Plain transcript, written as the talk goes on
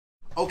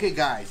Okay,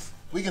 guys,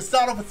 we can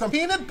start off with some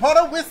peanut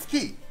butter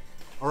whiskey.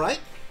 All right?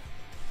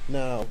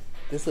 Now,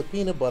 this is a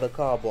peanut butter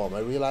car bomb. I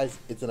realize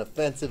it's an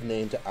offensive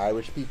name to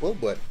Irish people,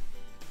 but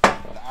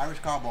the Irish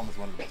car bomb is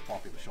one of the most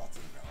popular shots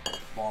in the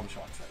world. Bomb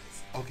shots, that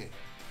is. Okay.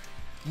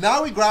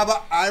 Now we grab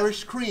our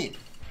Irish cream.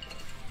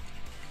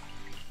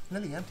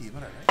 Nearly empty,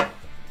 isn't it, right?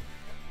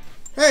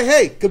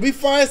 Hey, could we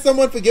find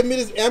someone for giving me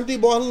this empty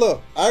bottle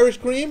of Irish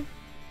cream?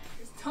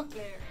 It's not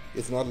layering.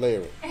 It's not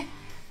layering.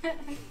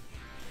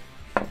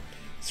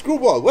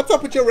 Screwball, what's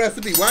up with your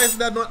recipe? Why is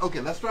that not?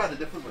 Okay, let's try it a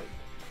different way.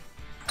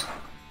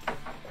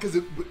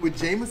 Because with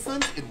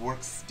Jameson's, it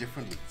works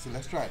differently. So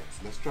let's try this.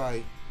 Let's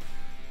try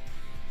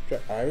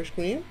Irish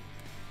cream.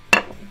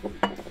 I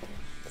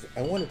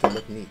want it to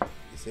look neat,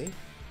 you see?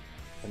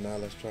 And now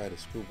let's try the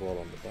screwball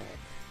on the back.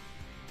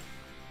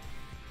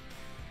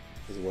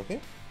 Is it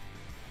working?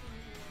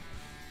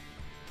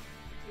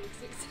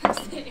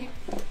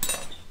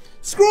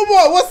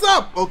 Screwball, what's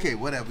up? Okay,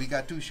 whatever. We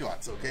got 2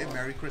 shots, okay?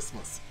 Merry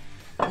Christmas.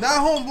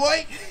 Now,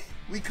 homeboy,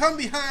 we come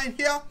behind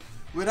here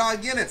with our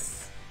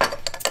Guinness. I'm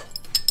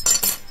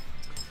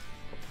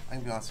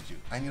gonna be honest with you.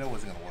 I knew that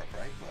wasn't gonna work,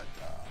 right? But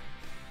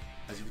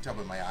as you can tell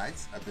by my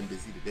eyes, I've been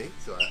busy today,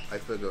 so I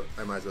figure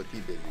I might as well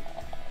keep busy.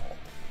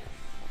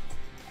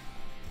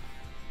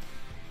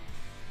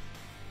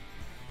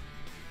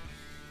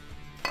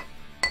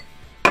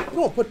 You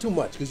don't put too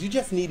much, because you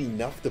just need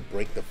enough to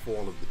break the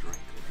fall of the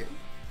drink, okay?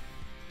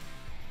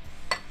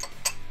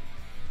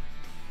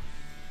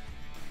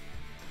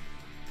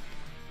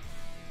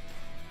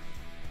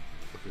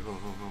 Okay, hold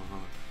on.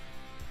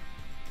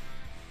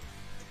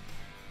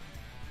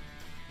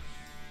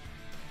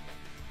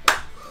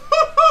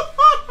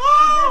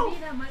 Should there be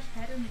that much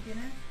head on the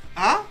Guinness?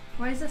 Huh?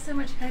 Why is there so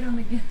much head on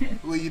the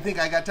Guinness? Well, you think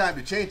I got time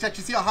to change that?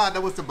 You see how hard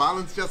that was to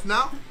balance just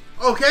now?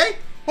 Okay,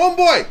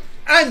 homeboy,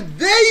 and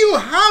there you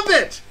have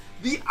it!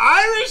 The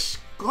Irish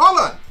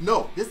color.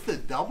 No, this is a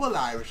double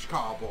Irish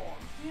car bomb.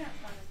 Yeah,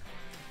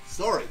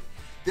 Sorry,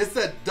 this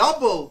is a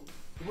double.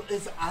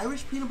 Is it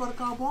Irish peanut butter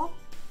car bomb?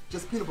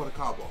 Just peanut butter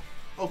car bomb.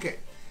 Okay,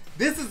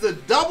 this is a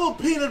double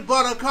peanut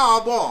butter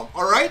car bomb.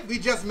 All right, we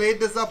just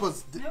made this up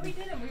as. no, we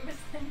didn't. We were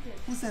sent it.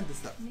 Who sent this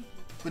stuff? Nikki.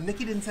 But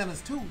Nikki didn't send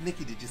us 2.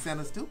 Nikki, did you send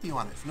us 2? Be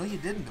honest. No, you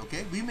didn't.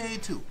 Okay, we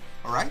made 2.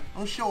 All right,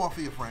 don't show off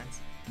for your friends,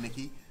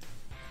 Nikki.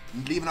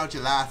 You're leaving out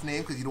your last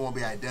name because you don't want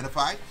to be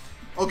identified.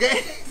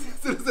 Okay,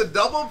 so it's a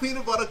double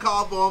peanut butter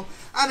car bomb,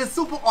 and it's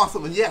super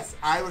awesome. And yes,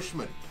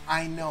 Irishman,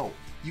 I know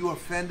you are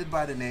offended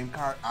by the name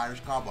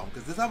Irish car bomb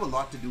because this have a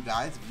lot to do,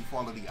 guys. If you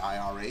follow the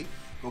IRA,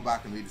 go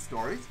back and read the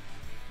stories,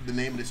 the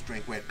name of this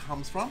drink, where it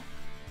comes from.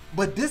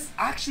 But this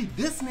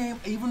name,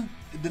 even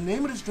the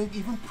name of this drink,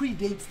 even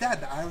predates that,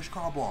 the Irish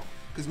car bomb.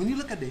 Because when you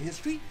look at the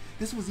history,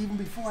 this was even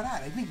before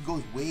that. I think it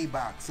goes way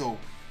back. So,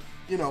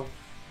 you know.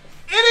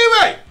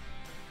 Anyway.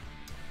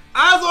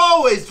 As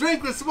always,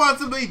 drink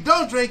responsibly,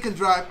 don't drink and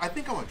drive. I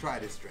think I want to try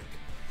this drink.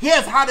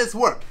 Here's how this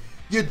works.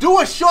 You do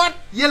a shot,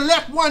 you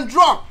let one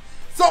drop.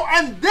 So,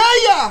 and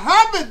there you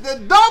have it, the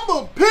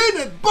double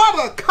peanut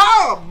butter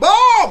car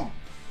bomb.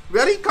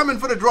 Ready? Coming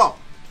for the drop.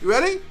 You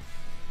ready?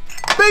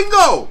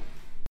 Bingo!